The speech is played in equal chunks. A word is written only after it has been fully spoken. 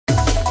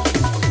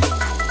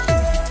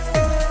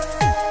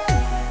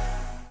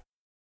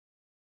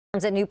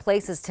germs at new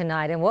places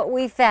tonight, and what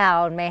we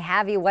found may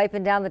have you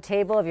wiping down the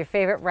table of your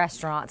favorite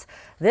restaurants.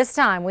 This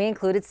time we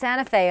included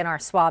Santa Fe in our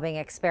swabbing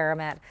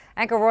experiment.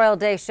 Anchor Royal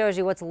Day shows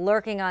you what's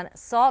lurking on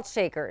salt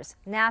shakers,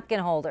 napkin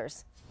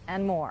holders,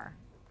 and more.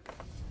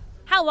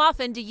 How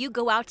often do you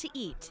go out to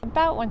eat?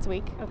 About once a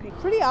week. Okay.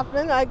 Pretty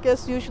often, I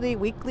guess usually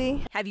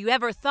weekly. Have you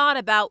ever thought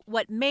about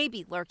what may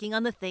be lurking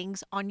on the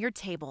things on your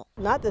table?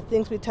 Not the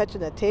things we touch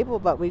on the table,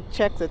 but we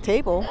check the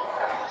table.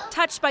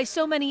 Touched by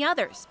so many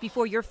others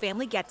before your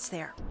family gets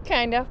there.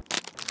 Kind of.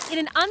 In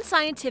an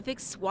unscientific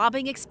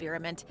swabbing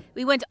experiment,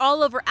 we went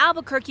all over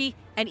Albuquerque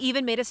and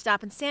even made a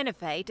stop in Santa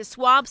Fe to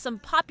swab some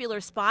popular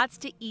spots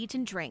to eat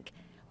and drink.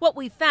 What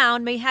we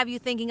found may have you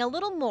thinking a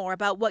little more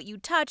about what you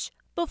touch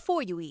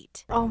before you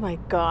eat. Oh my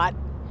God.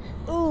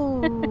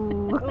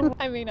 Ooh.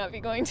 I may not be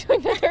going to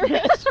another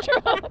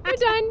restaurant. We're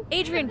done.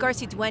 Adrian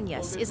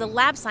Garcia-Duenas is a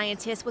lab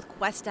scientist with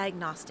Quest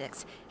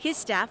Diagnostics. His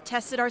staff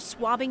tested our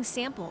swabbing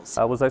samples.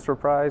 Was I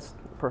surprised?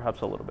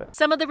 Perhaps a little bit.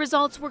 Some of the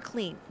results were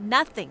clean,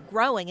 nothing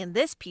growing in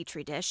this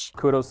petri dish.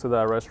 Kudos to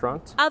that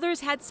restaurant.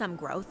 Others had some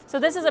growth. So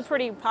this is a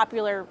pretty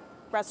popular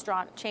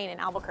restaurant chain in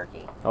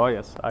Albuquerque. Oh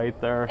yes, I eat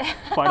there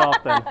quite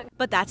often.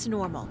 But that's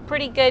normal.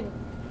 Pretty good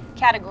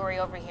category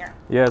over here.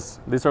 Yes,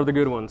 these are the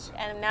good ones.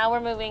 And now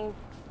we're moving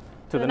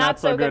To the not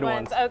so good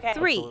ones. Okay.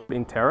 3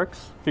 Enterics,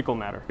 fecal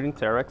matter.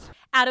 Enterics.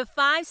 out of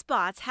 5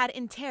 spots had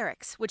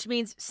enterics, which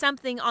means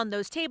something on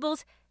those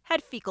tables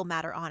had fecal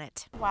matter on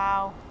it.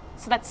 Wow.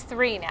 So that's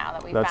 3 now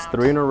that we found. That's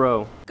 3 in a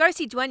row.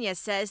 Garcia-Duenas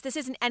says this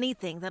isn't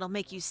anything that'll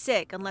make you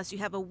sick unless you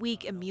have a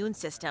weak immune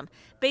system.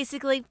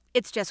 Basically,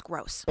 it's just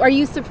gross. Are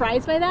you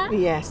surprised by that?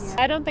 Yes.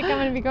 I don't think I'm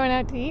going to be going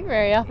out to eat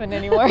very often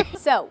anymore.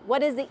 So,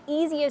 what is the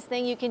easiest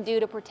thing you can do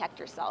to protect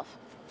yourself?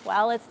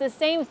 Well, it's the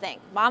same thing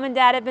Mom and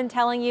Dad have been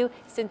telling you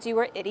since you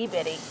were itty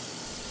bitty.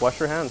 Wash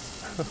your hands.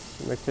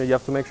 You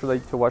have to make sure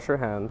that you wash your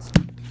hands.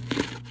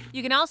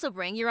 You can also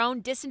bring your own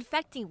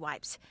disinfecting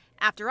wipes.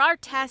 After our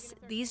tests,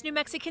 these New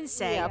Mexicans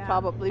say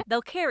Probably.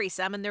 they'll carry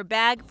some in their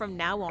bag from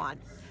now on.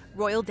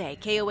 Royal Day,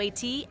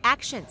 KOAT,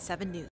 Action 7 News.